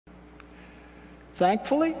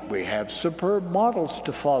Thankfully, we have superb models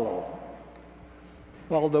to follow.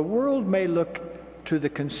 While the world may look to the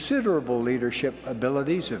considerable leadership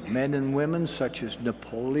abilities of men and women such as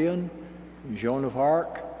Napoleon, Joan of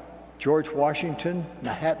Arc, George Washington,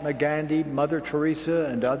 Mahatma Gandhi, Mother Teresa,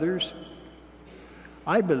 and others,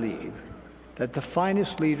 I believe that the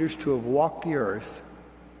finest leaders to have walked the earth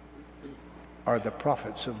are the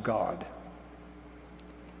prophets of God.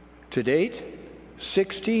 To date,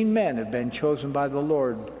 16 men have been chosen by the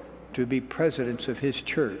Lord to be presidents of His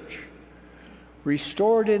church.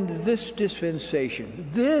 Restored into this dispensation,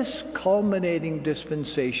 this culminating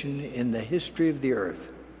dispensation in the history of the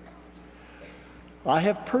earth. I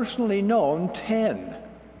have personally known 10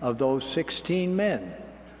 of those 16 men.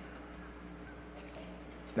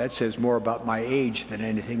 That says more about my age than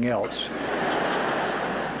anything else.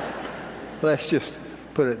 Let's just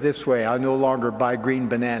put it this way, I no longer buy green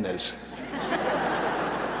bananas.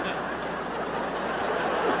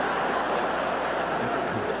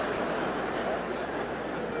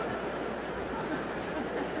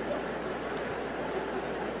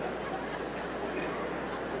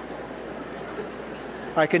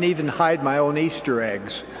 I can even hide my own Easter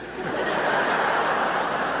eggs.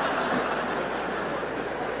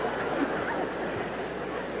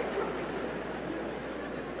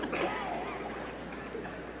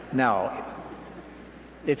 Now,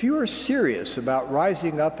 if you are serious about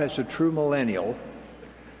rising up as a true millennial,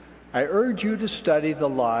 I urge you to study the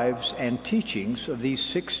lives and teachings of these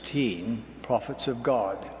 16 prophets of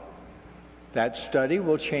God. That study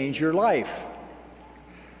will change your life.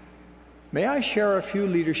 May I share a few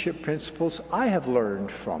leadership principles I have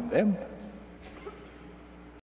learned from them?